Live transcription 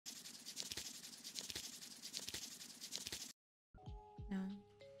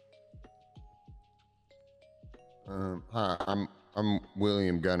Hi, I'm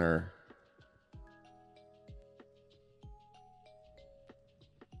William Gunner.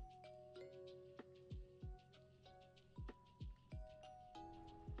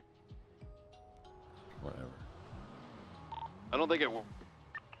 Whatever. I don't think it will.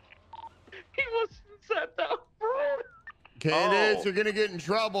 He wasn't set down. Candice, you're gonna get in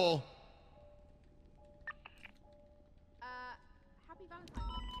trouble. Happy Valentine's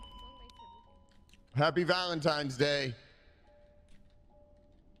Day. Happy Valentine's Day.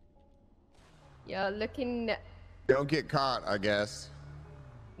 You're looking. Don't get caught, I guess.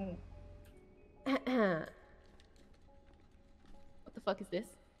 What the fuck is this?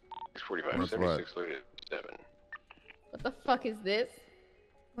 645, What's 76, 7. What the fuck is this?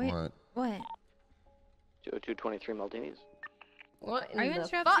 Wait, What? what? 20223 Maldinis. What in Are you the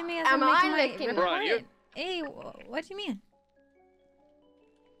interrupting fuck me as am I'm making I my looking? report? Brian, you- Hey, what do you mean?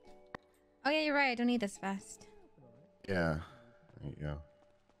 Oh yeah, you're right. I don't need this vest. Yeah. There you go.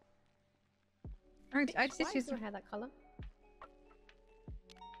 I just Why is choose. your hair that color?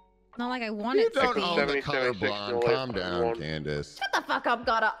 Not like I want You it to don't be. own the 70, color 76, blonde. Calm down, Candice. Shut the fuck up,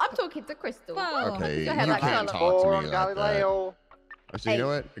 Gotta. I'm talking to Crystal. Whoa. Okay, you Your hair that can't color. talk to me like Galileo. that. So you know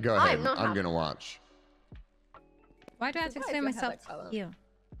what? Go ahead. I'm not I'm happy. gonna watch. Why do I have to Why is explain your hair myself that color? to you?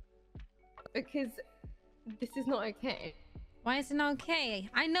 Because this is not okay. Why is it not okay?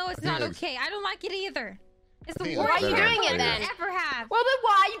 I know it's not Because- okay. I don't like it either. It's the I think worst it's Why are you better doing it later. then? I ever have. Well, then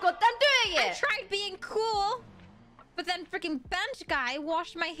why you got them doing I it? tried being cool, but then freaking bench guy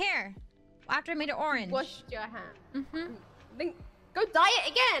washed my hair after I made it orange. Washed your hair. Mm-hmm. Then go dye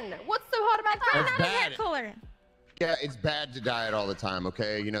it again. What's so hard about I'm that? not a hair bad. color. Yeah, it's bad to dye it all the time,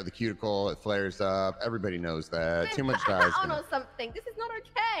 okay? You know, the cuticle, it flares up. Everybody knows that. Too much dye is on gonna... or something. This is not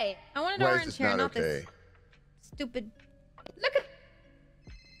okay. I want an Why is orange this hair, not not okay? this stupid Look at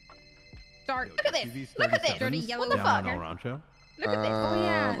dark. look at this. Look at this. Dirty yellow What the fuck? fucker. Rancho. Look at this. Oh,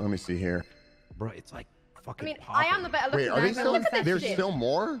 yeah. Let me see here. Bro, it's like I fucking mean, popping. I am the better Wait, looking are they guy, but still? look at this There's shit. still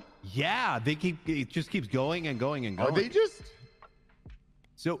more? Yeah, they keep. It just keeps going and going and going. Are they just?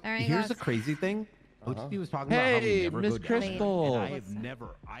 So All right, here's guys. the crazy thing. Uh-huh. OTP was talking about how we Hey, never Miss go down. Crystal. And I have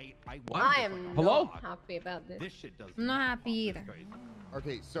never. I I am Hello? not happy about this. This shit doesn't. I'm not happy either.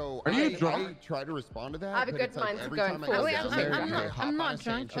 Okay, so Are you I drunk? try to respond to that. I have a but good it's like mind to every go time and I go force down it. there, I'm they not- hop I'm not on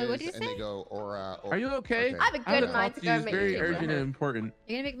drunk. Wait, what did you Sanchez, and say? they go, Are you okay? I have a I good gotta mind talk to to go you. It's make very you change your urgent hair. and important.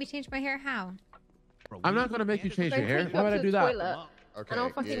 You're gonna make me change my hair? How? Bro, I'm we- not gonna make you change your Then hair. take you How up about I to do the that? toilet. Okay, And I'll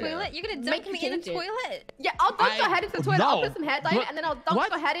fucking yeah. Toilet? You're gonna Make dunk you me in a change it. toilet? Yeah, I'll dunk your head into the toilet. I'll no. put some hair dye in, What? and then I'll dunk What?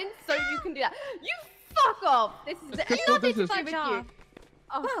 your head in so you can do that. You fuck off. This is Crystal, nothing this to is- do with you. off.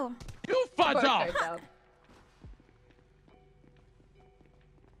 Oh, Whoa. You fudge gotta off. go down.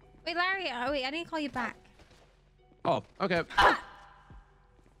 Wait, Larry. Oh, wait, I didn't call you back. Oh, okay.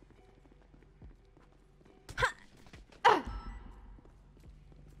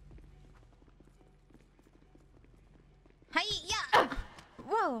 Hi, yeah.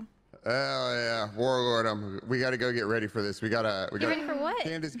 Whoa. Oh yeah, Warlord. We gotta go get ready for this. We gotta. You ready for what?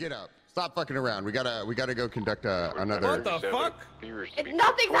 Candice, get up. Stop fucking around. We gotta go conduct another. What the fuck?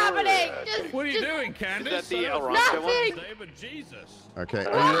 Nothing's happening. Just, What are you just, doing, Candice? Is that the El Nothing. Rancho one? David, Jesus. Okay,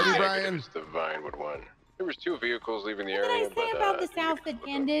 are you ready, Brian? It was the Vinewood one. There was 2 vehicles leaving the What did I area, say but about this outfit,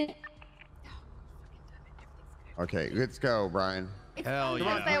 Candice? Okay, let's go, Brian. it's Hell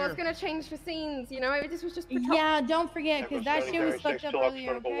because yeah. they was gonna change the scenes. You know, maybe this was just patrol. Yeah, don't forget, because that shit was fucked up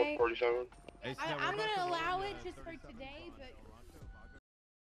earlier, okay? Hey, Snow, I'm we're about gonna to allow go it down just to for the today, but...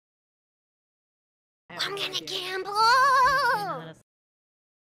 I'm gonna gamble.